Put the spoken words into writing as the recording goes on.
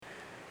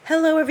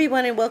Hello,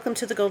 everyone, and welcome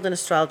to the Golden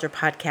Astrologer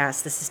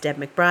Podcast. This is Deb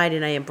McBride,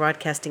 and I am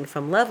broadcasting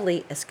from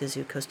lovely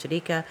Escazú, Costa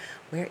Rica,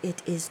 where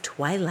it is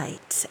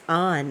twilight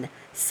on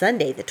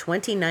Sunday, the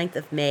 29th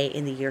of May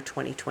in the year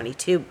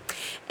 2022.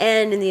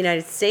 And in the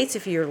United States,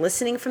 if you're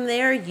listening from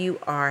there, you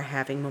are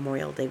having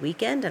Memorial Day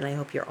weekend, and I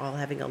hope you're all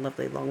having a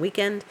lovely long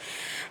weekend.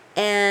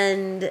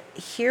 And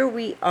here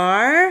we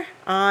are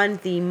on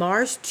the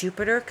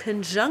Mars-Jupiter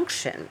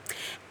conjunction.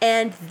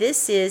 And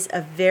this is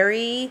a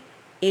very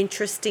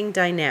interesting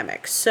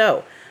dynamic.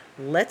 So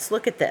let's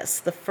look at this.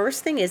 The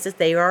first thing is that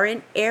they are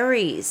in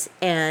Aries,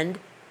 and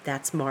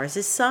that's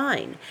Mars's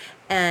sign.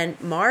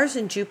 And Mars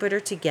and Jupiter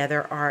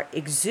together are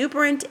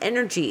exuberant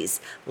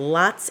energies,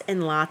 lots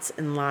and lots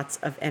and lots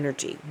of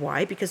energy.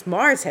 Why? Because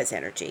Mars has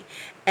energy,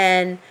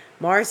 and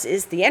Mars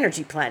is the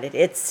energy planet.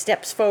 It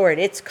steps forward,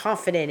 it's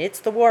confident, it's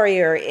the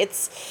warrior,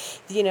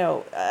 it's,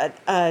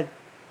 a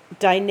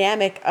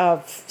dynamic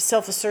of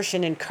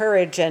self-assertion and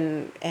courage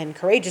and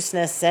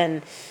courageousness,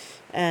 and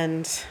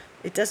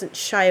it doesn't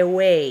shy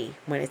away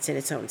when it's in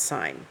its own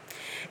sign.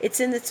 It's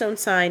in its own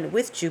sign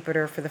with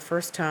Jupiter for the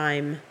first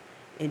time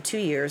in 2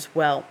 years.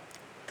 Well,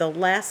 the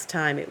last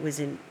time it was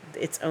in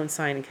its own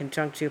sign in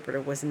conjunct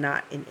Jupiter was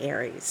not in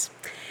Aries.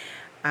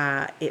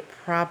 It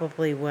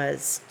probably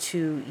was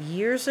 2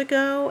 years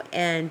ago,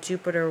 and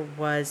Jupiter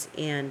was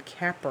in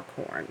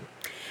Capricorn.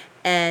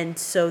 And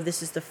so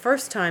this is the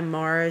first time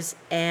Mars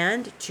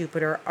and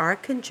Jupiter are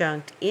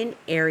conjunct in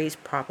Aries,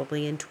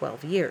 probably in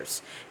 12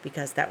 years,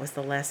 because that was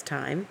the last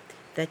time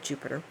that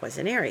Jupiter was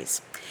in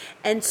Aries.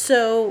 And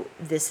so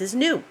this is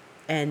new,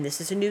 and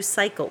this is a new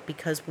cycle,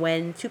 because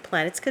when two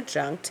planets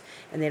conjunct,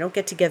 and they don't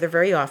get together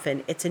very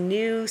often, it's a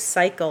new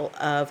cycle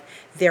of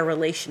their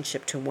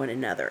relationship to one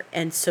another.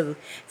 And so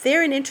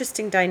they're an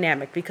interesting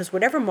dynamic, because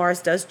whatever Mars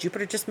does,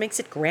 Jupiter just makes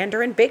it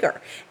grander and bigger.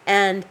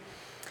 And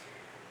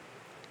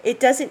it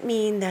doesn't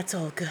mean that's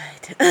all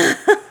good.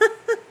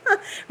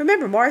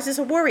 Remember, Mars is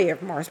a warrior.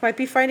 Mars might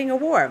be fighting a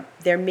war.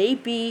 There may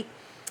be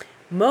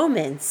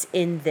moments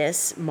in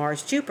this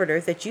Mars-Jupiter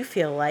that you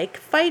feel like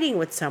fighting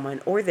with someone,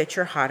 or that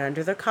you're hot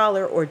under the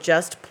collar, or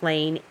just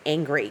plain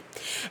angry.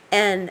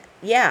 And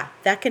yeah,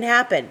 that can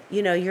happen.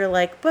 You're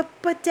like,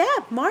 but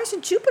Deb, Mars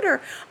and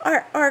Jupiter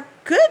are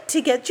good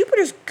together.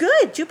 Jupiter's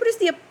good. Jupiter's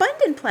the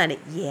abundant planet.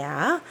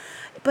 Yeah,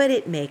 but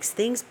it makes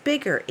things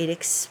bigger. It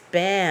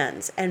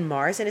expands. And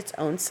Mars in its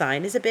own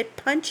sign is a bit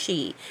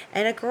punchy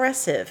and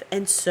aggressive.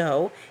 And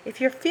so if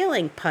you're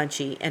feeling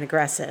punchy and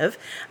aggressive,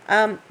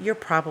 you're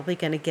probably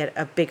going to get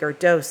a bigger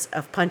dose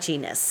of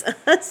punchiness.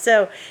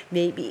 So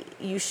maybe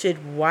you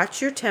should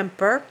watch your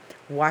temper,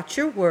 watch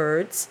your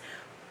words,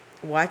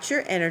 watch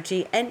your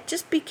energy, and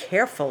just be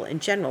careful in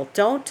general.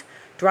 Don't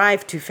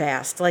drive too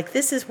fast. Like,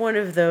 this is one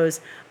of those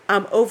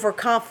I'm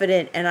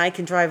overconfident and I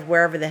can drive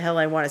wherever the hell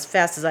I want as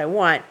fast as I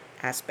want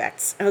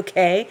aspects.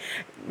 Okay,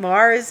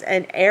 Mars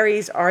and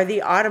Aries are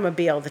the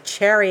automobile, the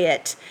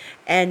chariot.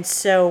 And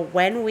so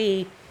when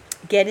we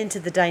get into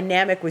the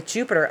dynamic with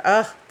Jupiter,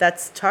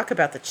 that's talk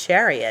about the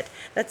chariot.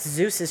 That's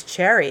Zeus's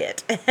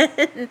chariot.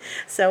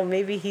 So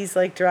maybe he's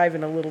like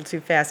driving a little too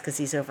fast because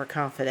he's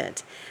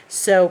overconfident.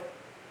 So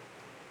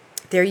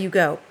there you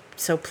go.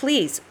 So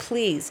please,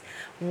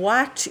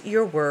 watch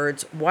your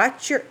words,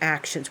 watch your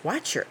actions,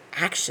 watch your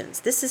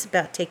actions. This is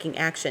about taking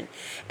action.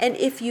 And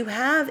if you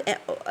have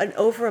an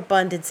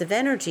overabundance of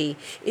energy,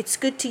 it's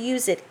good to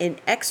use it in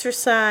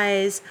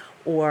exercise,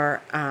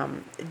 or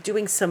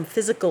doing some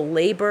physical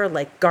labor,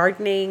 like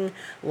gardening,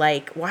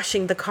 like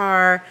washing the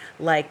car,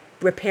 like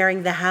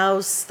repairing the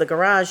house, the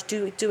garage,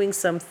 doing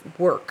some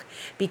work.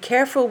 Be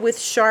careful with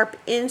sharp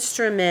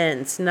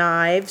instruments,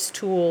 knives,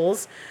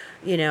 tools,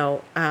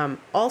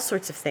 all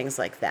sorts of things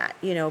like that.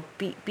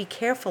 Be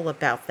careful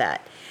about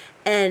that.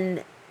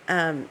 And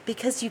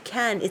because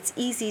it's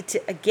easy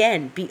to,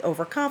 again, be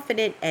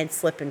overconfident and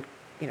slip and,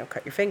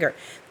 cut your finger.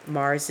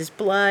 Mars is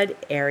blood,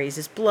 Aries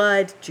is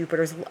blood,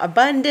 Jupiter's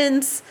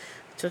abundance.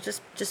 So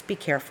just be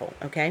careful,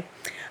 okay?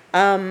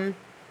 And,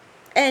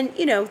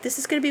 this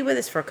is going to be with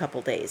us for a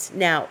couple days.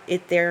 Now,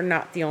 they're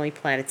not the only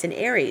planets in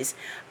Aries.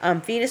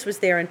 Venus was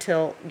there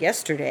until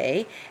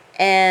yesterday,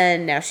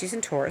 and now she's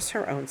in Taurus,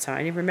 her own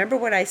sign. And remember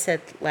what I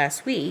said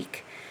last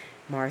week.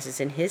 Mars is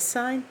in his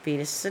sign,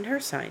 Venus is in her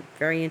sign.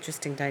 Very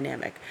interesting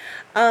dynamic.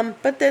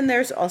 But then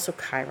there's also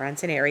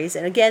Chiron's in Aries.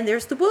 And again,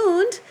 there's the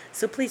wound.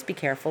 So please be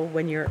careful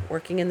when you're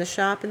working in the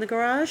shop, in the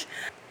garage.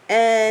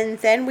 And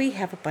then we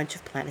have a bunch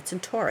of planets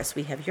in Taurus.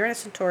 We have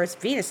Uranus in Taurus,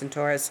 Venus in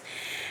Taurus.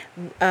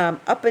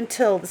 Up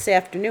until this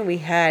afternoon, we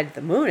had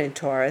the moon in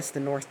Taurus,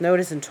 the North Node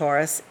is in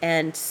Taurus,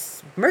 and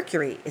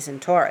Mercury is in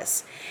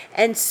Taurus.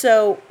 And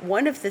so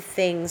one of the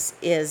things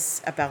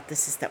about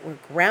this is that we're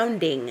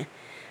grounding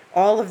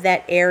all of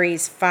that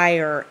Aries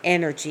fire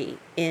energy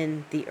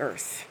in the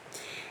earth.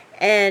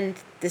 And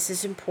this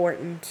is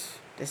important.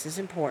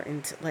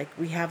 Like,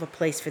 we have a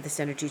place for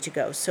this energy to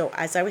go. So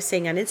as I was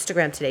saying on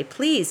Instagram today,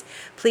 please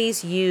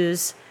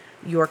use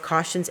your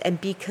cautions and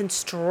be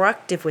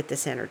constructive with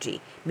this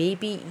energy.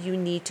 Maybe you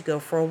need to go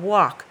for a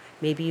walk.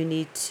 Maybe you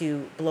need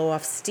to blow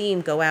off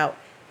steam, go out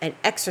and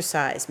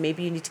exercise.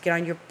 Maybe you need to get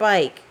on your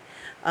bike.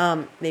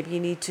 Maybe you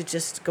need to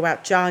just go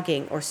out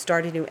jogging or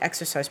start a new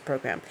exercise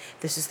program.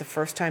 This is the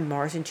first time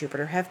Mars and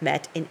Jupiter have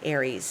met in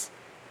Aries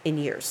in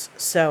years.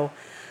 So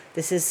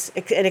this is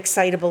an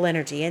excitable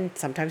energy, and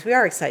sometimes we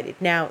are excited.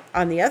 Now,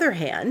 on the other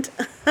hand,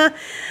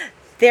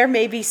 there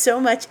may be so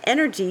much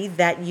energy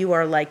that you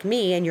are like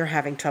me and you're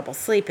having trouble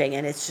sleeping,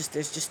 and there's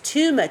just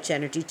too much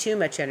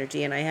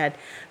energy. And I had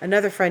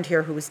another friend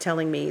here who was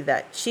telling me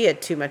that she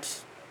had too much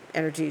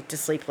energy to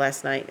sleep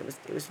last night.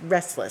 It was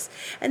restless.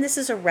 And this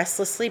is a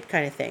restless sleep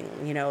kind of thing.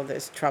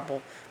 There's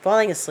trouble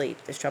falling asleep,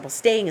 there's trouble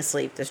staying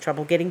asleep, there's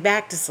trouble getting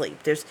back to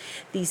sleep. There's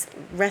these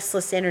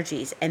restless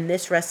energies, and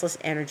this restless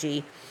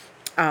energy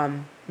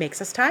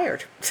makes us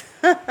tired.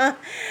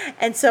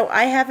 And so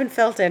I haven't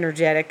felt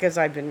energetic because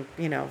I've been,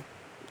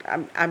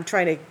 I'm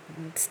trying to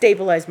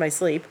stabilize my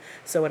sleep.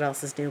 So what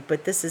else is new?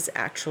 But this is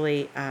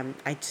actually, I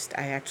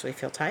actually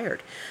feel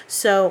tired.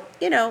 So,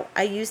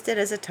 I used it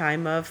as a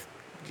time of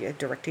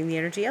directing the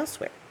energy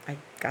elsewhere. I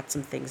got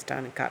some things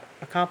done and got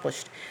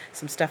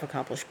some stuff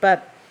accomplished.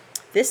 But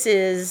this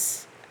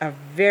is a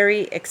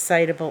very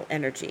excitable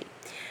energy.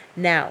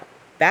 Now,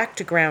 back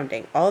to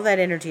grounding. All that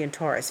energy in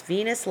Taurus.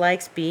 Venus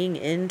likes being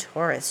in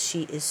Taurus.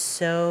 She is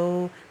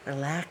so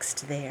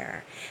relaxed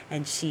there.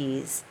 And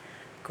she's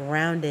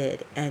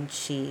grounded, and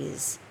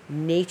she's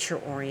nature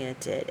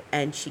oriented,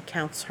 and she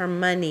counts her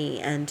money,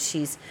 and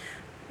she's,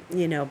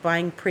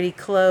 buying pretty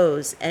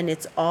clothes. And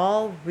it's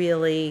all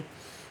really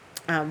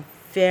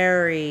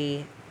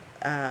very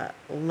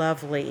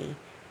lovely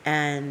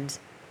and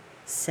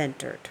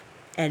centered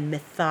and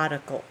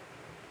methodical.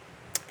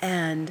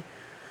 And,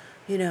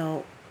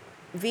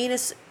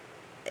 Venus,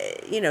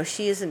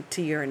 she isn't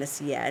to Uranus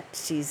yet.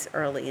 She's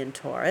early in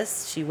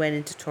Taurus. She went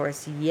into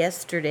Taurus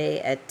yesterday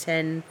at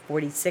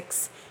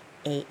 10:46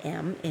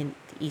 a.m. in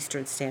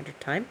Eastern Standard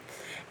Time,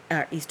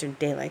 Eastern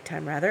Daylight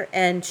Time, rather.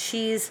 And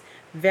she's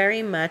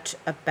very much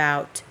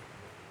about,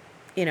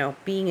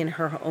 being in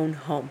her own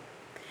home.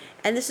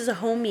 And this is a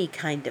homey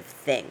kind of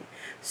thing.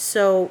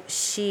 So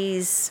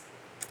she's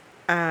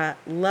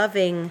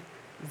loving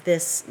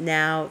this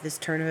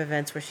turn of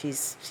events where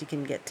she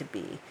can get to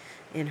be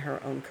in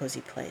her own cozy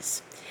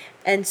place.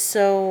 And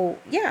so,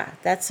 yeah,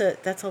 that's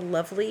a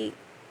lovely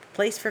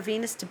place for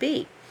Venus to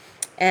be.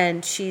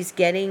 And she's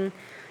getting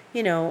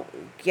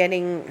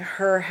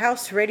her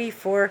house ready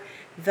for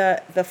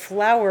the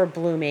flower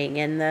blooming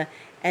and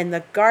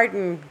the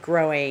garden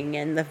growing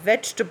and the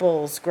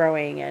vegetables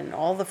growing and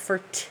all the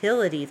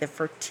fertility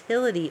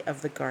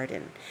of the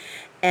garden.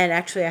 And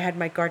actually, I had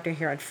my gardener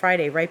here on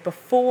Friday, right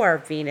before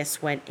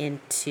Venus went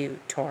into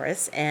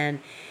Taurus, and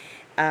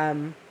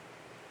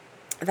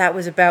that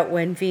was about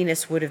when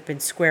Venus would have been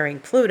squaring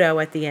Pluto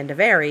at the end of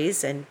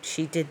Aries, and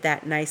she did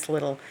that nice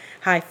little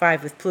high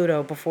five with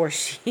Pluto before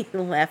she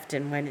left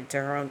and went into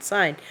her own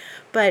sign.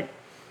 But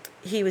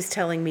he was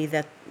telling me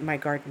that my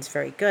garden's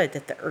very good,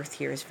 that the earth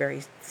here is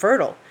very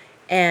fertile.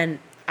 And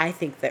I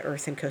think the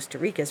earth in Costa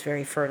Rica is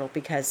very fertile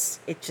because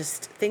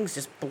things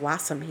just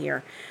blossom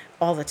here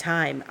all the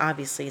time.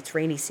 Obviously, it's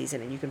rainy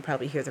season, and you can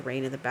probably hear the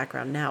rain in the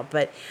background now.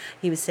 But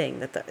he was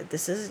saying that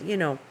this is,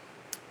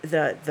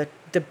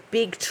 the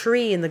big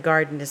tree in the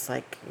garden is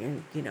like,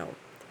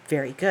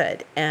 very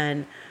good.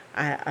 And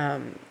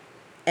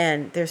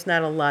and there's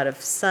not a lot of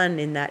sun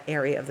in that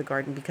area of the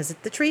garden because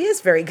the tree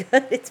is very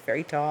good. It's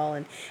very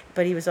tall.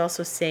 But he was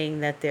also saying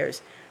that the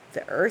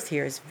earth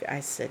here is, I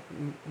said,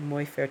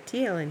 muy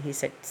fertile. And he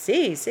said,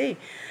 sí.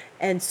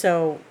 And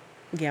so,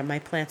 yeah, my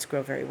plants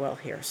grow very well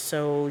here.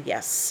 So,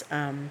 yes,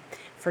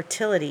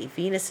 fertility.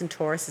 Venus in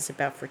Taurus is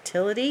about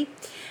fertility.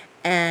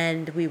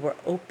 And we were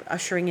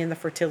ushering in the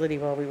fertility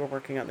while we were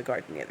working on the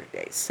garden the other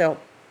day. So,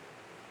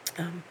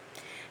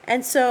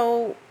 and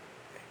so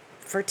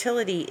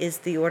fertility is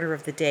the order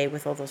of the day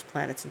with all those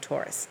planets in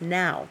Taurus.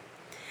 Now,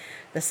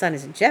 the sun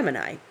is in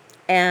Gemini,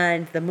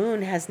 and the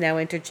moon has now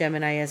entered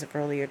Gemini as of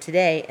earlier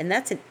today, and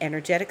that's an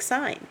energetic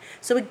sign.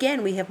 So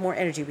again, we have more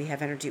energy. We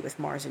have energy with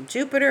Mars and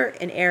Jupiter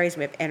in Aries.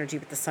 We have energy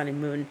with the sun and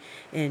moon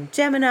in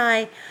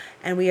Gemini,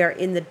 and we are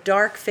in the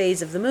dark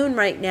phase of the moon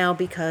right now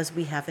because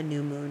we have a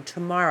new moon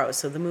tomorrow.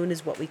 So the moon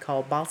is what we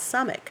call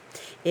balsamic.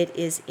 It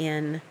is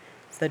in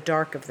the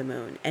dark of the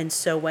moon. And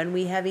so when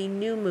we have a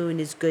new moon,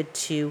 it's good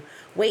to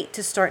wait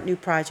to start new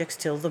projects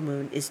till the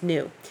moon is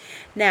new.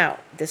 Now,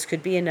 this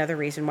could be another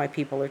reason why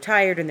people are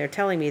tired, and they're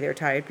telling me they're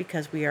tired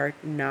because we are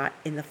not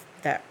in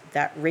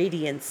that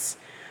radiance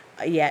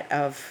yet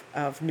of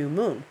new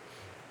moon.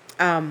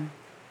 And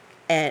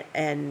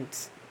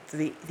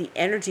the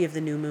energy of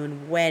the new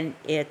moon when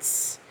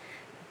it's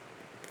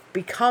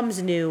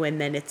becomes new,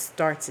 and then it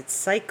starts its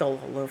cycle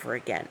all over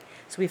again.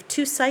 So we have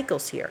two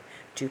cycles here.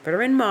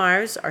 Jupiter and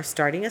Mars are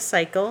starting a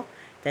cycle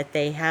that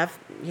they have,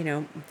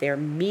 their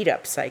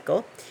meetup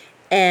cycle.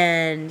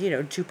 And,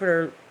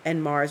 Jupiter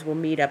and Mars will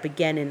meet up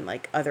again in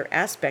like other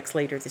aspects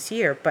later this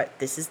year. But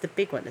this is the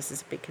big one. This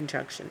is a big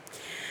conjunction.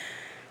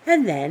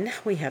 And then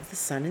we have the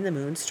sun and the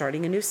moon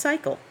starting a new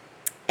cycle.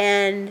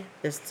 And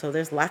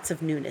there's lots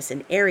of newness.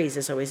 And Aries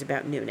is always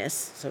about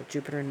newness. So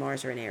Jupiter and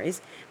Mars are in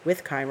Aries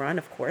with Chiron,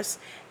 of course.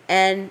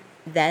 And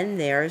then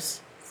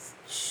there's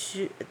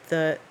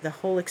the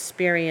whole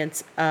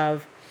experience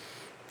of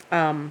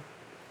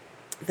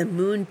the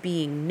moon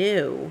being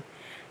new,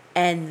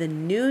 and the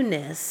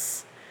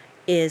newness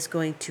is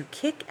going to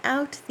kick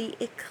out the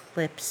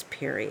eclipse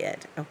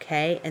period,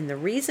 okay? And the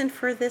reason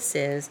for this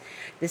is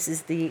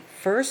the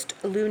first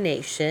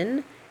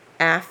lunation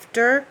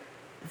after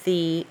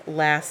the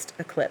last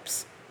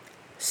eclipse.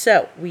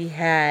 So we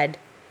had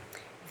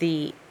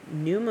the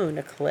new moon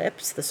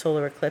eclipse, the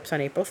solar eclipse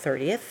on April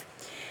 30th,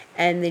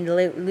 and the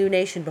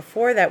lunation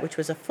before that, which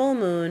was a full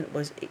moon,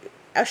 was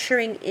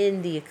ushering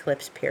in the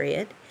eclipse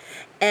period.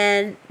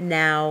 And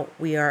now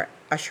we are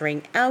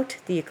ushering out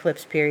the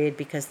eclipse period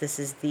because this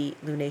is the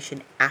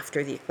lunation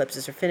after the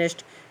eclipses are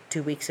finished.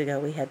 2 weeks ago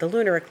we had the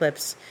lunar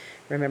eclipse.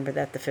 Remember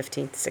that, the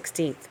 15th,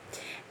 16th.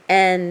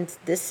 And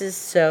this is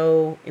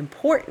so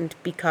important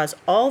because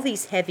all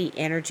these heavy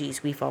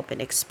energies we've all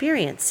been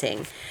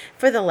experiencing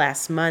for the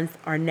last month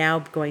are now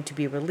going to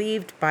be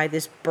relieved by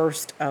this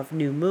burst of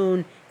new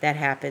moon that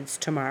happens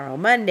tomorrow,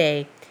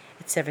 Monday,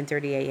 at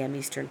 7:30 a.m.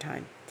 Eastern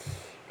Time.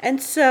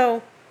 And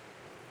so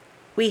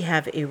we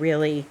have a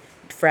really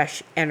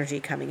fresh energy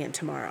coming in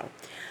tomorrow.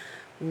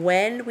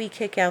 When we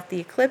kick out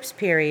the eclipse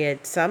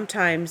period,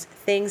 sometimes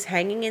things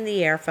hanging in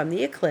the air from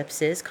the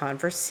eclipses,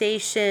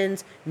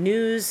 conversations,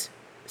 news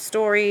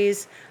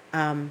stories,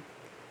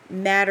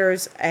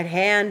 matters at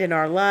hand in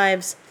our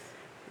lives,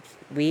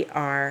 we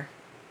are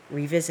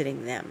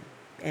revisiting them.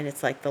 And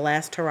it's like the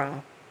last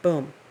hurrah,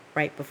 boom,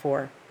 right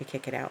before we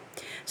kick it out.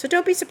 So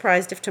don't be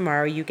surprised if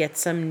tomorrow you get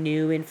some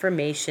new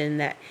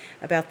information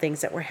about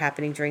things that were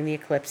happening during the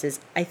eclipses.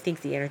 I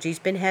think the energy's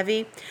been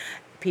heavy.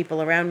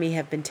 People around me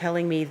have been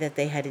telling me that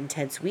they had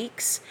intense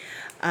weeks.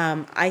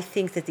 I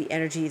think that the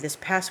energy this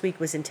past week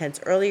was intense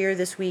earlier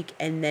this week,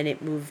 and then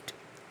it moved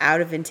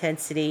out of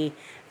intensity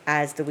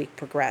as the week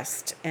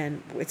progressed,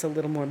 and it's a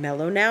little more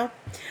mellow now.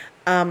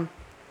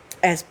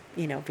 As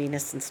you know,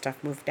 Venus and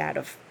stuff moved out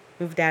of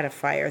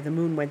fire. The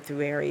moon went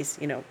through Aries.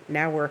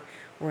 Now we're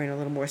in a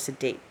little more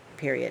sedate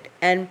period,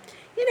 and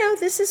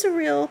this is a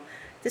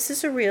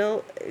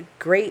real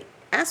great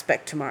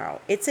aspect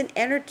tomorrow. It's an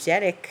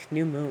energetic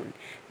new moon.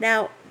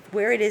 Now,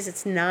 where it is,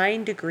 it's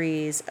 9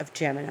 degrees of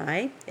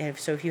Gemini. And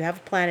so if you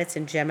have planets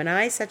in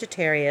Gemini,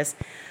 Sagittarius,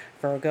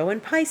 Virgo,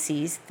 and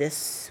Pisces,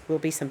 this will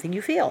be something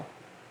you feel.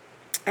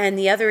 And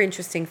the other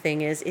interesting thing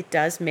is it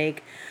does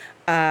make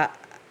an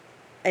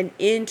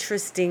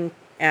interesting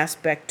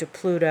aspect to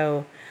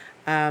Pluto.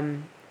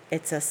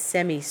 It's a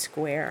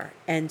semi-square,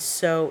 and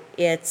so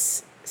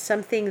it's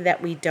something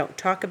that we don't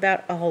talk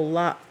about a whole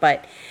lot,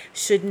 but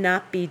should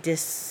not be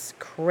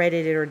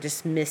discredited or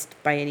dismissed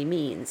by any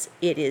means.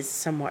 It is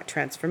somewhat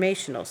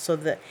transformational.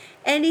 So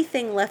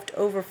anything left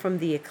over from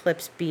the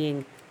eclipse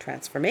being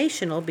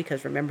transformational,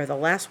 because remember the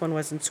last one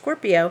was in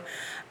Scorpio,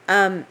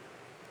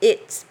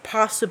 it's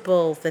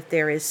possible that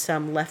there is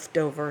some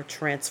leftover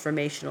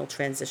transformational,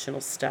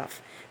 transitional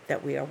stuff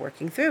that we are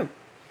working through.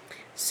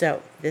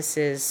 So this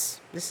is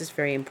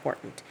very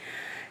important.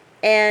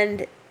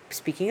 And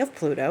speaking of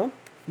Pluto,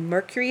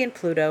 Mercury and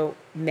Pluto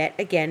met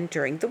again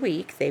during the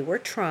week. They were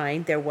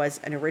trine. There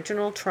was an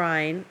original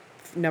trine,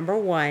 number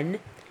 1,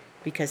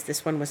 because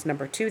this one was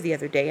number 2 the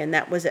other day, and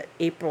that was at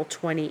April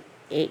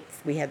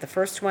 28th. We had the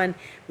first one.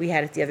 We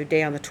had it the other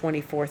day on the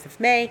 24th of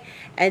May,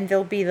 and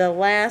there'll be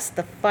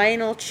the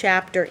final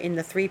chapter in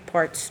the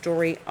 3-part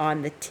story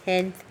on the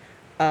 10th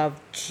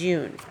of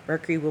June.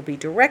 Mercury will be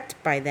direct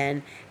by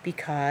then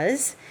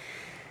because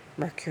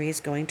Mercury is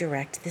going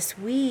direct this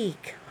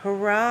week.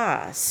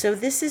 Hurrah! So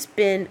this has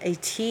been a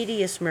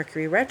tedious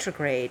Mercury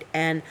retrograde,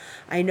 and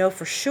I know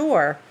for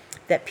sure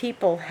that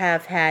people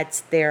have had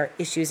their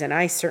issues, and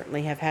I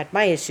certainly have had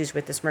my issues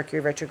with this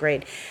Mercury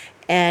retrograde.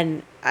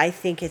 And I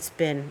think it's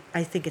been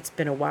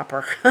a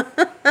whopper.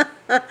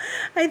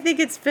 I think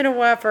it's been a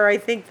whopper. I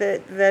think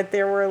that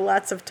there were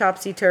lots of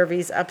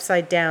topsy-turvies,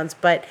 upside downs,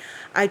 but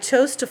I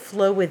chose to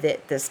flow with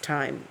it this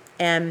time.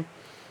 And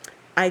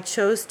I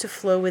chose to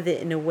flow with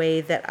it in a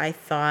way that I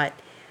thought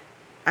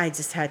I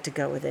just had to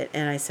go with it.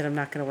 And I said, I'm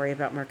not going to worry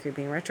about Mercury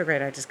being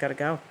retrograde. I just got to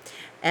go.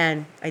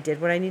 And I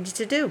did what I needed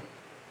to do.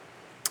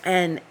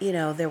 And,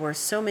 there were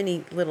so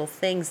many little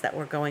things that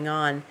were going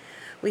on.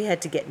 We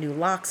had to get new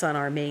locks on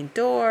our main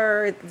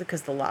door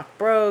because the lock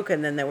broke,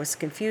 and then there was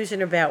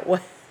confusion about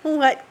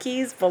what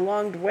keys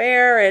belonged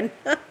where, and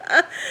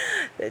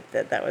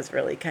that was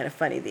really kind of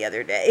funny the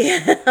other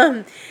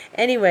day.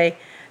 Anyway,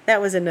 that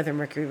was another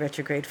Mercury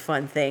retrograde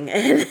fun thing,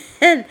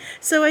 and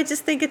so I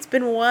just think it's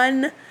been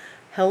one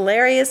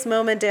hilarious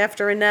moment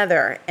after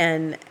another,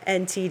 and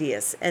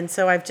tedious. And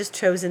so I've just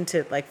chosen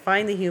to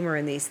find the humor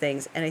in these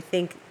things, and I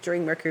think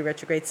during Mercury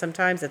retrograde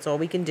sometimes that's all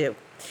we can do.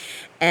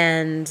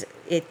 And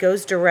it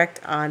goes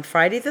direct on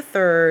Friday the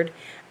 3rd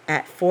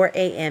at 4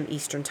 a.m.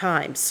 Eastern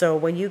Time. So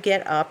when you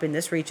get up in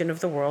this region of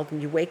the world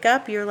and you wake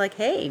up, you're like,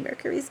 hey,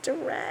 Mercury's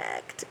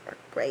direct.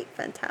 Great,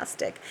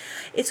 fantastic.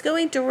 It's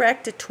going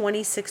direct at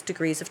 26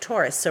 degrees of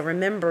Taurus. So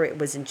remember, it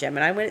was in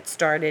Gemini when it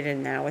started,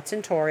 and now it's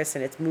in Taurus,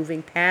 and it's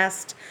moving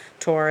past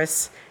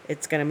Taurus.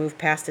 It's going to move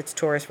past its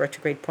Taurus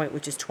retrograde point,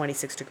 which is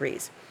 26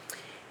 degrees.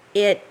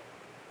 It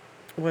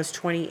was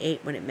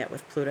 28 when it met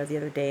with Pluto the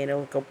other day, and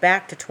it'll go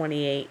back to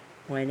 28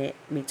 when it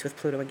meets with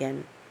Pluto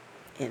again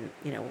in,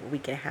 a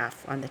week and a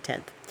half on the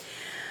 10th.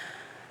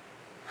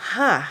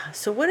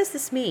 So what does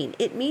this mean?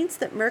 It means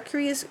that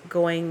Mercury is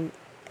going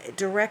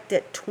direct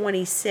at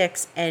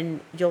 26,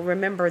 and you'll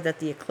remember that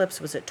the eclipse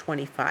was at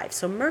 25.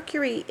 So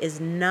Mercury is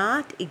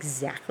not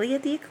exactly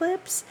at the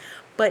eclipse,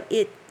 but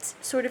it's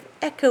sort of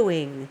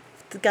echoing,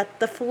 got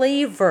the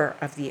flavor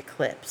of the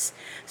eclipse.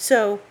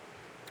 So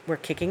we're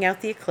kicking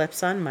out the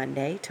eclipse on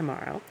Monday,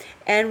 tomorrow,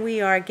 and we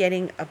are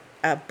getting a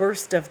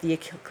burst of the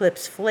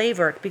eclipse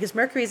flavor because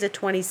Mercury is at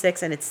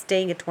 26 and it's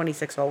staying at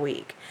 26 all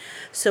week.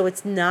 So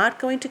it's not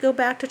going to go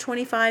back to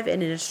 25,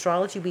 and in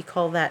astrology we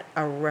call that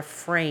a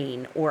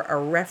refrain or a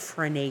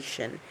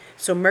refrenation.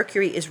 So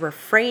Mercury is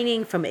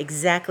refraining from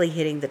exactly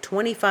hitting the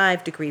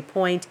 25 degree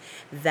point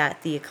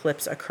that the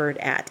eclipse occurred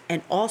at,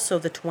 and also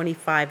the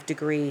 25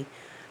 degree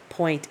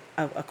point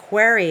of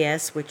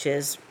Aquarius, which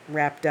is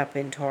wrapped up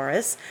in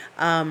Taurus,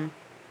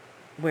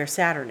 where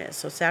Saturn is.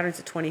 So Saturn's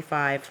at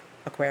 25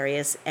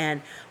 Aquarius,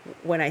 and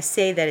when I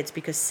say that, it's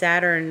because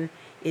Saturn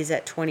is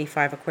at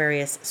 25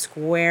 Aquarius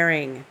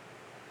squaring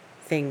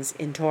things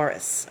in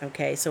Taurus.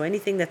 Okay, so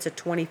anything that's at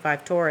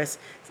 25 Taurus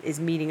is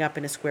meeting up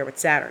in a square with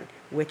Saturn,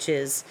 which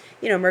is,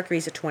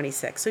 Mercury's at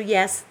 26. So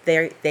yes,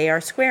 they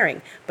are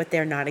squaring, but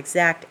they're not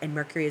exact, and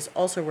Mercury is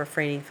also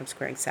refraining from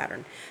squaring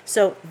Saturn.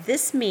 So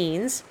this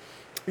means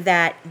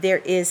that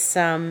there is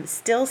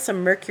still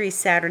some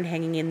Mercury-Saturn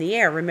hanging in the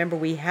air. Remember,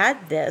 we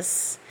had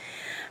this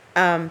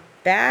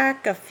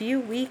back a few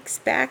weeks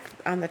back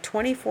on the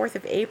 24th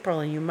of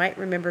April, and you might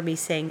remember me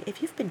saying, if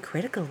you've been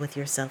critical with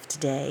yourself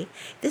today,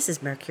 this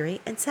is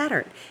Mercury and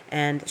Saturn.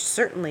 And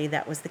certainly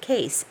that was the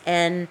case.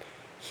 And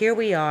here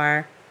we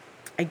are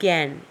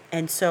again.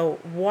 And so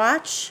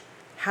watch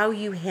how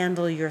you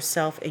handle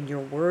yourself and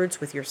your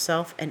words with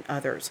yourself and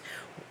others.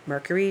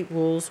 Mercury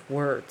rules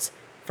words.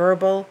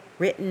 Verbal,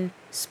 written,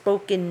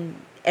 spoken,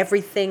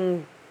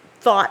 everything,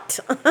 thought,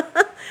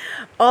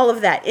 all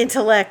of that,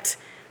 intellect.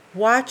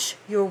 Watch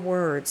your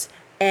words.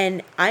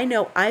 And I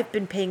know I've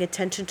been paying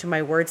attention to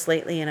my words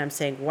lately, and I'm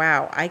saying,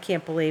 wow, I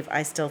can't believe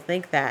I still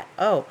think that.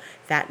 Oh,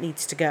 that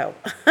needs to go.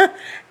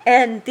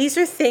 And these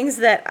are things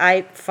that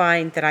I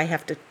find that I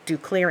have to do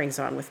clearings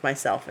on with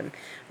myself, and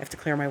I have to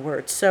clear my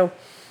words. So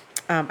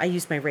I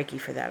use my Reiki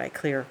for that. I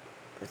clear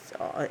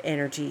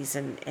energies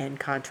and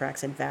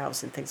contracts and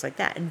vows and things like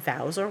that. And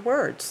vows are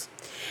words,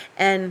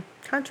 and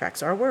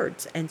contracts are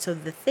words. And so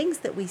the things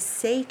that we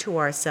say to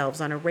ourselves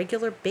on a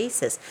regular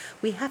basis,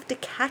 we have to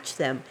catch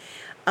them,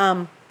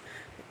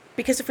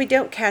 because if we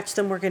don't catch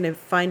them, we're going to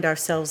find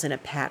ourselves in a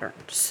pattern.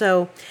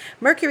 So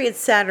Mercury and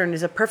Saturn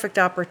is a perfect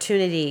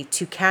opportunity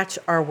to catch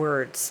our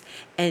words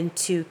and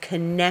to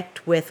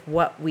connect with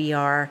what we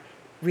are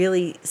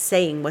really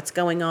saying, what's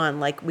going on,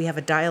 like we have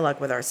a dialogue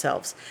with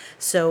ourselves.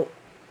 So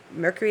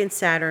Mercury and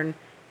Saturn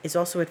is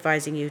also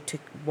advising you to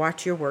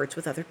watch your words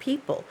with other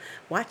people.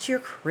 Watch your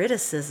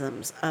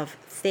criticisms of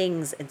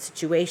things and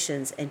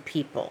situations and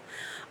people.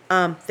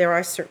 There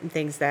are certain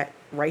things that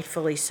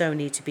rightfully so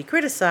need to be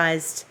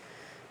criticized,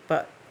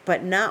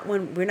 but not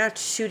when we're not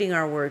shooting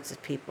our words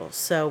at people.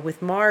 So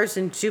with Mars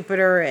and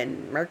Jupiter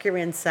and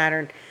Mercury and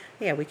Saturn,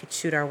 yeah, we could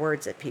shoot our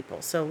words at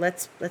people. So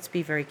let's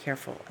be very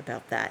careful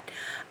about that.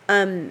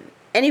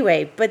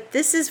 Anyway, but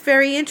this is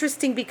very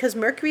interesting because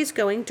Mercury is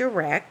going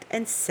direct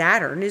and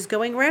Saturn is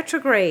going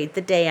retrograde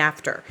the day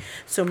after.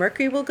 So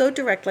Mercury will go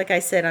direct, like I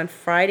said, on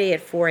Friday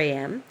at 4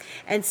 a.m.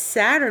 and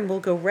Saturn will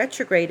go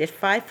retrograde at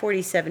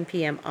 5:47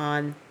 p.m.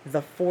 on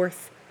the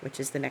 4th, which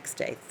is the next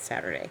day,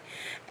 Saturday.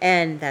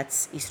 And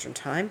that's Eastern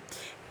time.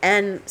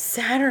 And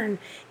Saturn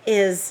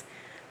is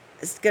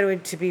going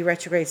to be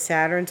retrograde.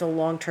 Saturn's a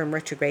long-term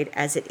retrograde,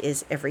 as it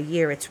is every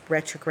year. It's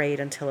retrograde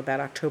until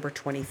about October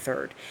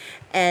 23rd.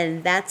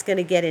 And that's going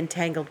to get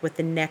entangled with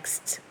the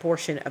next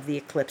portion of the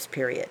eclipse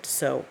period.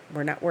 So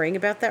we're not worrying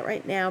about that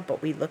right now,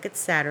 but we look at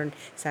Saturn.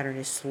 Saturn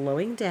is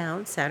slowing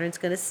down. Saturn's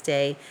going to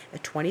stay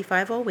at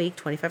 25 all week,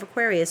 25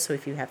 Aquarius. So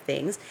if you have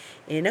things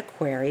in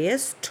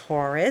Aquarius,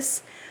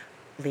 Taurus,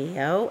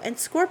 Leo, and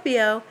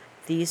Scorpio,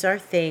 these are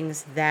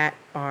things that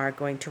are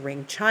going to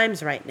ring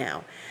chimes right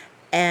now.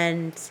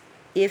 And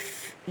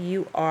if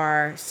you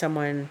are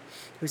someone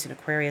who's an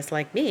Aquarius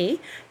like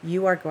me,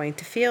 you are going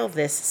to feel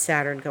this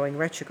Saturn going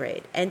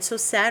retrograde. And so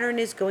Saturn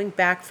is going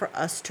back for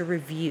us to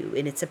review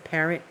in its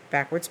apparent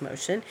backwards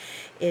motion.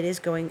 It is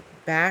going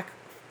back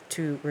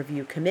to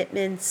review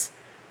commitments,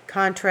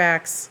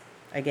 contracts,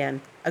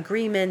 again,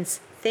 agreements,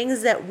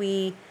 things that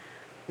we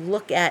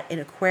look at in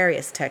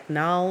Aquarius,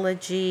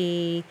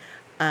 technology,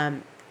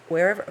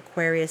 wherever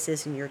Aquarius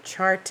is in your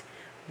chart.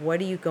 What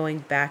are you going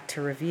back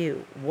to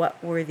review?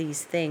 What were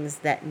these things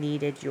that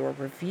needed your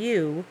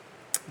review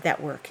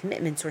that were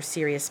commitments or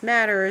serious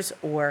matters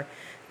or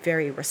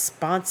very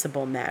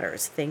responsible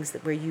matters, things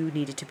that where you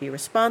needed to be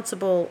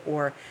responsible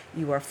or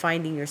you are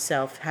finding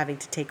yourself having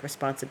to take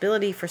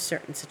responsibility for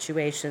certain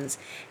situations.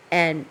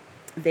 And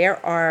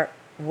there are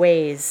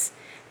ways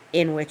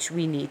in which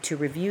we need to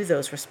review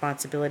those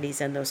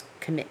responsibilities and those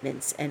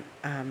commitments and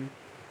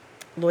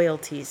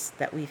loyalties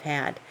that we've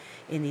had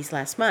in these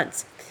last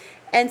months.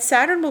 And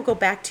Saturn will go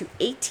back to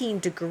 18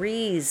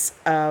 degrees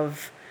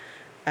of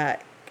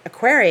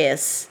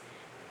Aquarius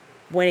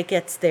when it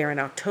gets there in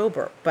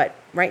October. But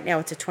right now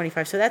it's at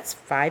 25, so that's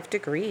 5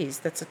 degrees.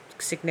 That's a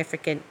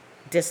significant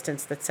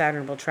distance that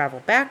Saturn will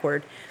travel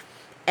backward.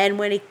 And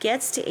when it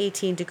gets to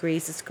 18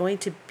 degrees, it's going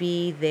to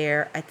be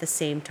there at the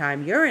same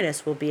time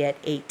Uranus will be at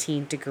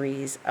 18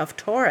 degrees of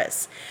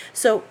Taurus.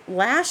 So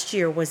last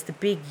year was the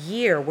big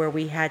year where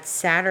we had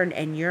Saturn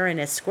and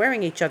Uranus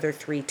squaring each other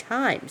 3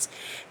 times.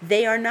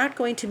 They are not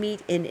going to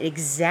meet in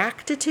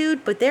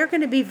exactitude, but they're going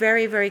to be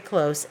very, very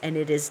close, and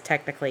it is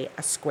technically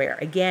a square.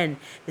 Again,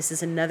 this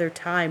is another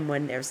time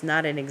when there's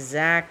not an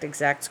exact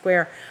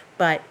square,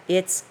 but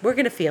we're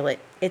going to feel it.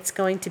 It's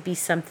going to be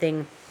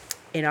something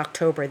in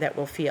October that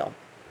we'll feel,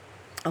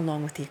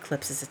 along with the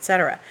eclipses,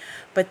 etc.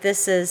 But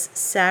this is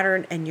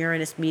Saturn and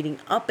Uranus meeting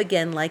up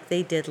again like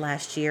they did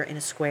last year in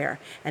a square,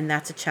 and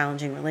that's a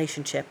challenging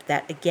relationship.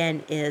 That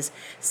again is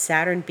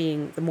Saturn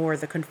being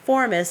the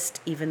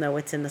conformist, even though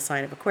it's in the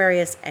sign of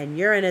Aquarius, and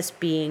Uranus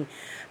being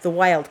the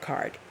wild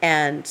card,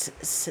 and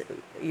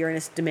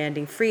Uranus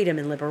demanding freedom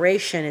and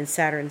liberation, and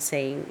Saturn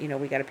saying,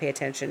 we got to pay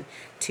attention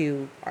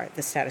to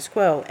the status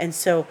quo. And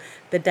so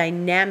the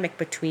dynamic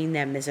between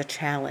them is a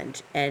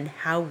challenge, and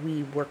how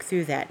we work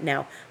through that.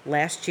 Now,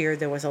 last year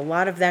there was a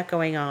lot of that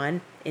going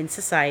on in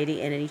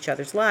society and in each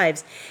other's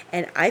lives,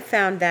 and I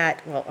found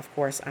that, well, of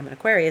course, I'm an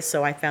Aquarius,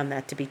 so I found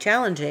that to be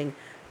challenging.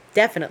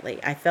 Definitely,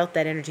 I felt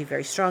that energy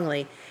very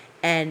strongly,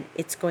 and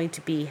it's going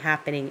to be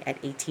happening at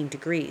 18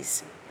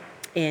 degrees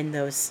in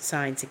those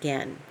signs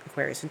again,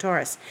 Aquarius and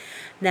Taurus.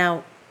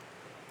 Now,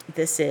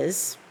 this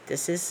is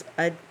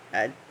a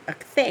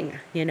thing,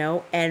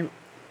 and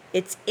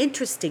it's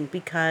interesting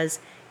because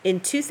in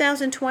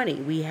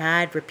 2020 we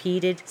had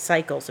repeated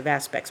cycles of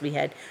aspects. We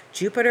had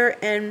Jupiter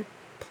and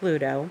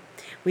Pluto.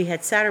 We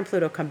had Saturn,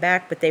 Pluto come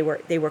back, but they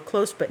were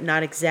close but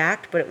not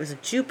exact. But it was a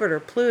Jupiter,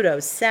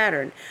 Pluto,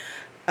 Saturn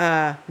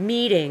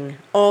meeting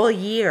all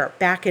year,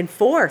 back and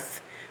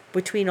forth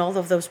between all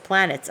of those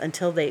planets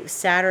until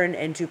Saturn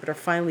and Jupiter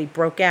finally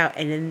broke out,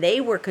 and then they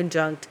were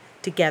conjunct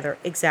together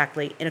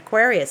exactly in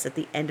Aquarius at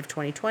the end of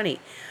 2020.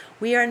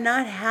 We are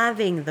not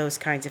having those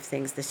kinds of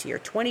things this year.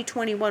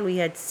 2021 we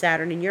had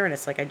Saturn and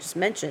Uranus, like I just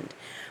mentioned,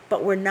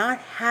 but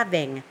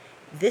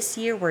this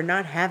year we're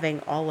not having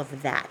all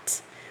of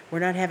that. We're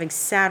not having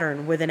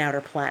Saturn with an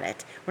outer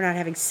planet. We're not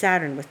having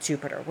Saturn with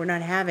Jupiter. We're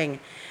not having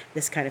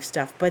this kind of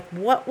stuff. But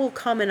what will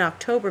come in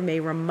October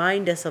may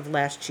remind us of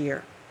last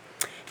year.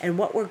 And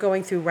what we're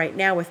going through right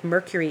now with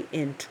Mercury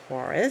in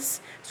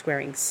Taurus,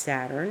 squaring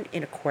Saturn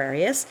in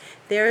Aquarius,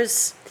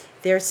 there's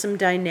some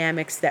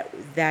dynamics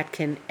that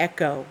can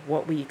echo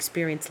what we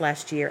experienced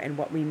last year and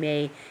what we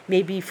may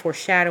be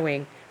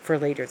foreshadowing for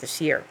later this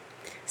year.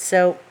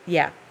 So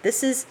yeah,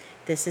 this is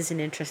an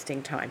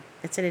interesting time.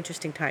 It's an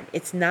interesting time.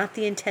 It's not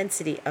the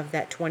intensity of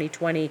that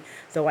 2020,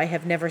 though I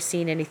have never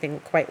seen anything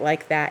quite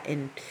like that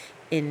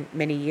in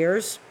many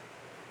years.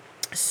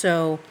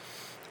 So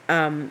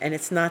and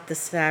it's not the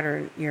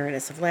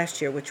Saturn-Uranus of last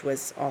year, which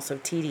was also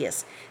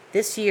tedious.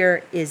 This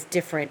year is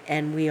different,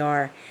 and we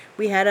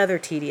had other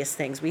tedious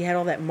things. We had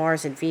all that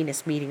Mars and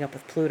Venus meeting up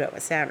with Pluto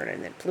and Saturn,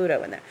 and then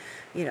Pluto, and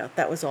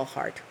that was all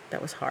hard.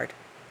 That was hard.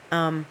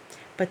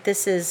 But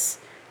this is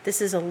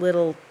a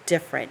little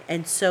different,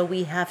 and so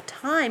we have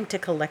time to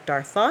collect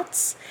our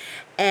thoughts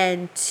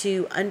and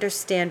to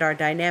understand our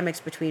dynamics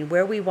between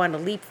where we want to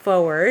leap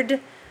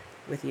forward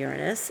with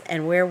Uranus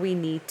and where we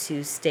need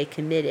to stay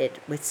committed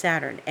with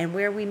Saturn, and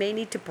where we may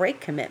need to break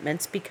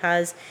commitments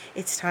because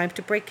it's time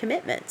to break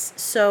commitments.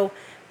 So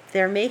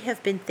there may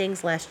have been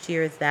things last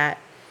year that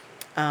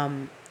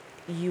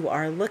you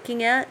are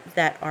looking at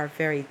that are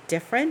very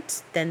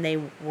different than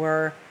they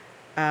were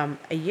a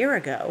year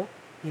ago.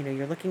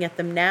 You're looking at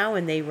them now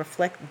and they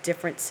reflect a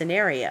different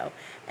scenario.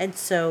 And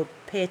so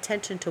pay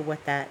attention to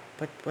what that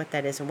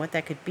is and what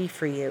that could be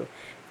for you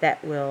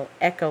that will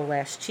echo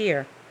last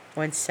year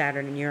when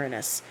Saturn and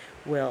Uranus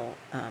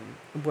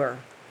were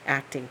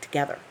acting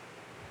together.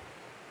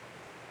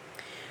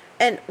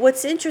 And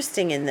what's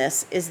interesting in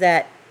this is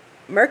that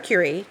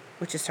Mercury,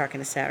 which is talking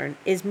to Saturn,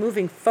 is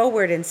moving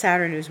forward and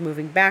Saturn is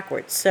moving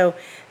backwards. So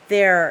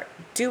they're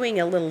doing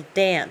a little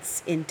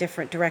dance in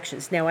different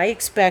directions. Now, I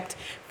expect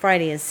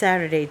Friday and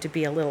Saturday to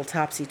be a little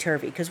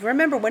topsy-turvy, because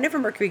remember, whenever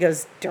Mercury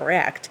goes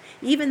direct,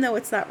 even though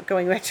it's not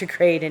going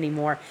retrograde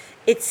anymore,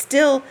 it's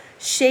still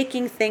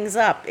shaking things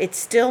up. It's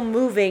still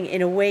moving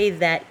in a way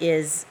that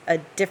is a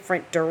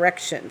different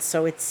direction.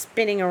 So it's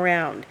spinning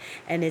around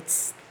and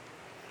it's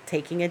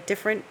taking a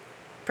different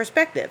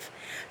perspective.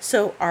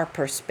 So our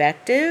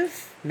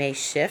perspective may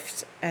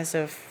shift as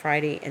of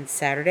Friday and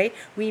Saturday.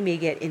 We may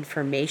get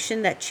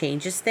information that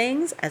changes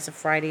things as of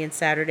Friday and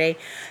Saturday.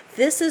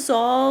 This is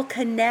all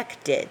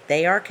connected.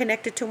 They are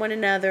connected to one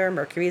another.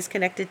 Mercury is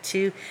connected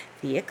to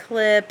the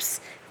eclipse.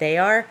 They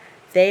are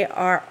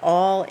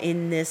all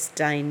in this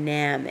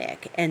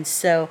dynamic. And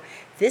so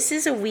this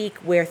is a week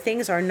where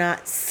things are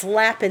not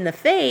slap in the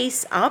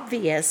face,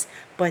 obvious,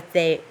 but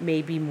they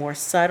may be more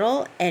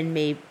subtle and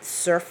may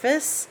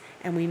surface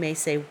And we may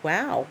say,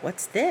 wow,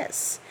 what's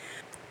this?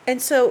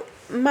 And so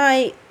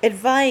my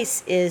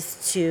advice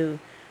is to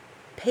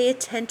pay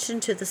attention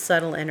to the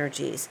subtle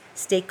energies.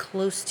 Stay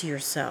close to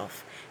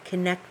yourself.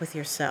 Connect with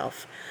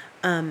yourself.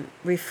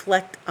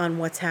 Reflect on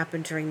what's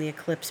happened during the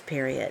eclipse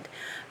period.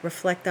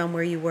 Reflect on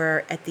where you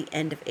were at the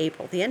end of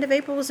April. The end of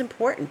April was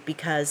important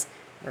because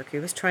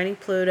Mercury was trining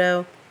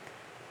Pluto.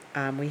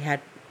 We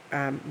had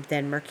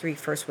then Mercury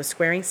first was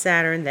squaring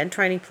Saturn, then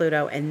trining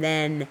Pluto, and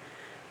then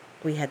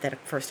we had that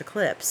first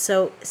eclipse.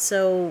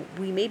 So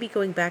we may be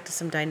going back to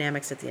some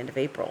dynamics at the end of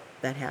April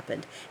that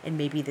happened, and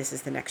maybe this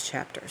is the next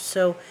chapter.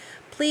 So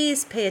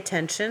please pay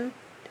attention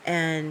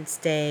and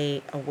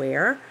stay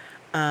aware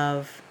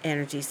of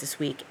energies this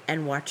week,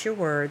 and watch your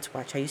words,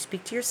 watch how you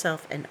speak to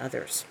yourself and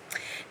others.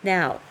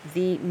 Now,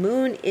 the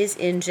moon is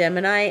in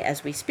Gemini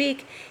as we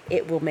speak.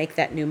 It will make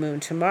that new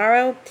moon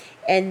tomorrow,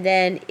 and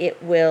then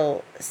it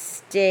will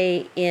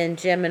stay in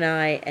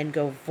Gemini and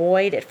go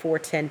void at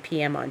 4:10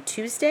 p.m. on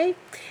Tuesday,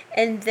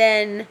 and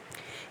then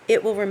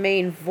it will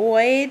remain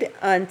void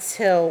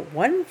until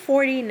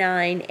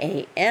 1:49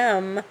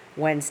 a.m.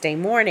 Wednesday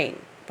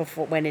morning,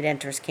 before when it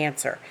enters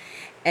Cancer.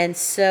 And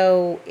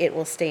so it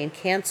will stay in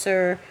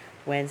Cancer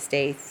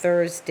Wednesday,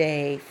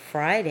 Thursday,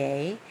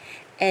 Friday,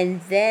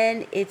 and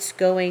then it's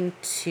going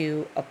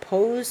to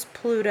oppose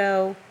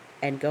Pluto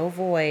and go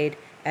void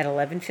at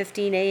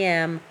 11:15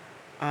 a.m.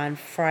 on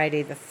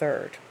Friday the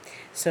 3rd.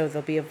 So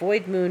there'll be a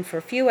void moon for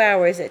a few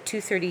hours at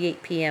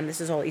 2:38 p.m. This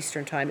is all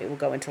Eastern time. It will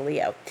go into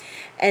Leo.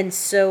 And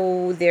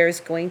so there's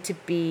going to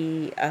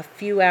be a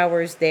few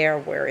hours there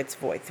where it's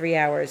void, 3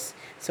 hours.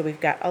 So we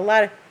got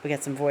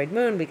some void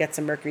moon, we got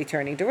some Mercury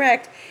turning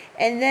direct,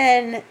 and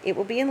then it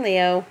will be in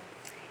Leo.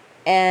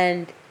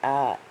 And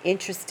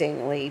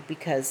interestingly,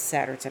 because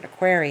Saturn's in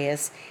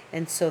Aquarius,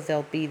 and so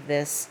there'll be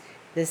this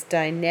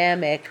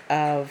dynamic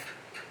of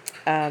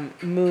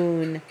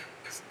moon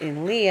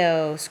in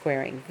Leo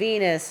squaring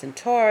Venus and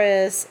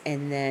Taurus,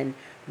 and then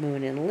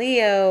moon in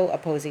Leo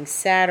opposing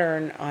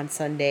Saturn on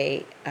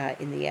Sunday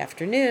in the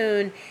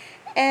afternoon,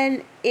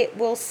 and it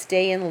will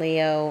stay in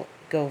Leo,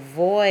 go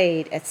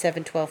void at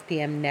 7:12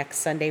 p.m. next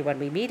Sunday when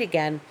we meet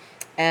again,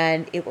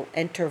 and it will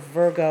enter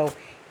Virgo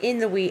in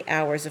the wee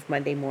hours of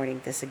Monday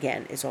morning. This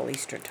again is all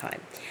Eastern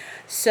time.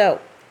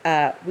 So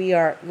we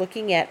are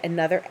looking at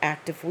another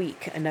active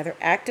week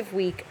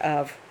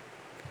of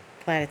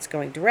planets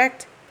going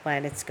direct,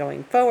 planets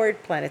going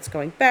forward, planets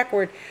going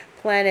backward,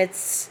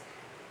 planets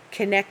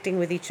connecting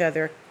with each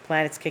other,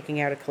 planets kicking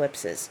out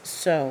eclipses.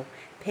 So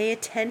pay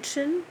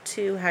attention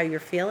to how you're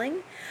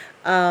feeling.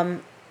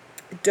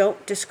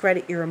 Don't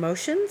discredit your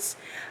emotions.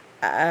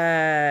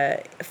 Go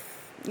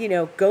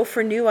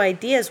for new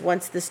ideas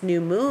once this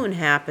new moon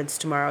happens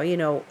tomorrow.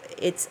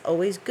 It's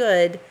always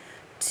good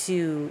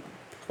to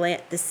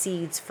plant the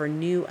seeds for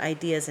new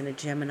ideas in a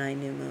Gemini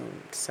new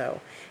moon.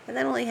 And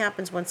that only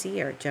happens once a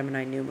year,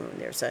 Gemini new moon.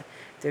 There's a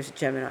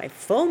Gemini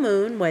full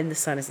moon when the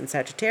sun is in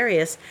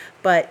Sagittarius,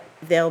 but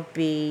there'll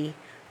be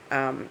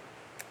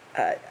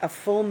a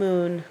full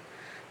moon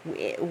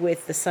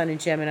with the sun in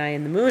Gemini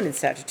and the moon in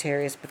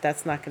Sagittarius, but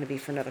that's not going to be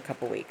for another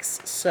couple weeks.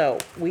 So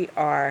we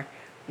are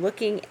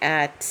looking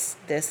at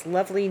this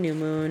lovely new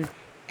moon,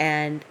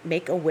 and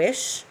make a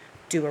wish,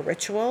 do a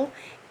ritual,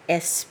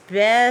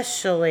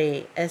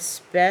 especially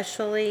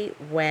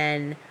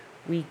when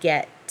we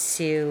get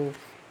to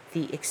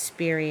the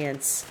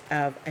experience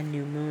of a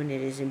new moon.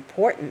 It is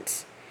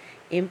important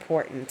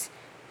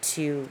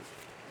to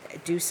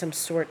do some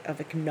sort of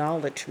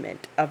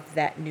acknowledgement of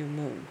that new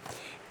moon.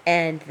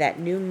 And that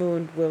new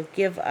moon will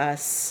give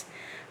us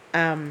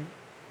a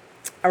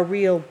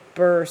real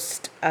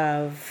burst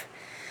of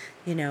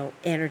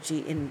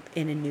energy in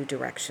a new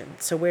direction.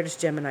 So where does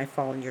Gemini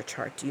fall in your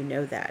chart? Do you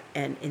know that?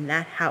 And in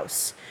that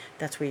house,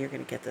 that's where you're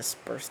going to get this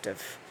burst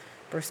of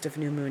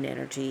new moon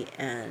energy,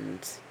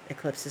 and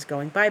eclipses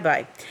going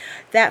bye-bye.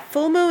 That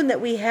full moon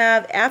that we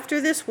have after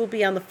this will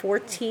be on the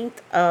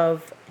 14th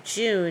of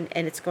June,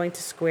 and it's going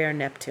to square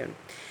Neptune.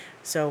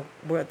 So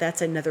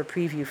that's another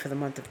preview for the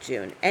month of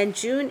June. And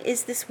June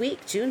is this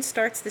week. June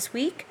starts this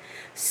week.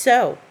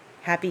 So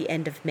happy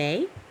end of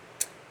May.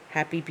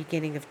 Happy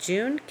beginning of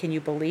June. Can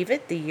you believe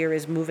it? The year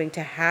is moving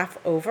to half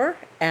over,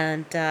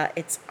 and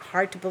it's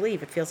hard to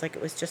believe. It feels like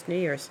it was just New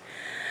Year's.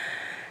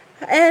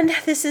 And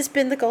this has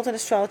been the Golden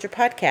Astrologer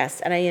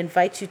Podcast, and I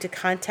invite you to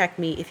contact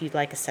me if you'd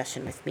like a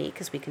session with me,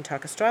 because we can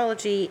talk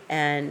astrology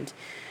and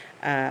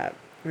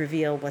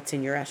reveal what's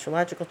in your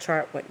astrological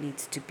chart, what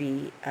needs to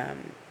be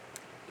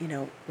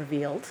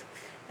revealed,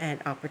 and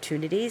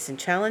opportunities and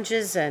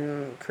challenges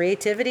and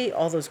creativity,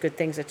 all those good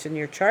things that's in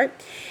your chart.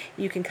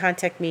 You can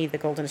contact me,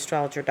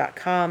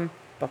 thegoldenastrologer.com,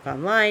 book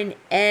online.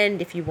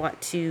 And if you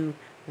want to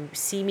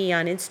see me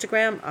on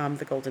Instagram, I'm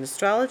the Golden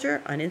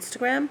Astrologer on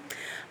Instagram.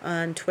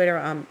 On Twitter,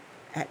 I'm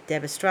at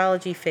Deb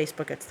Astrology.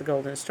 Facebook, it's the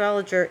Golden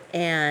Astrologer.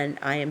 And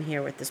I am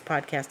here with this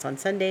podcast on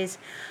Sundays.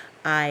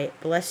 I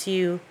bless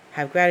you,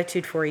 have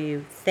gratitude for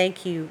you.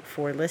 Thank you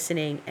for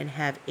listening, and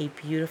have a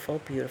beautiful,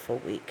 beautiful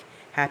week.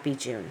 Happy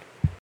June.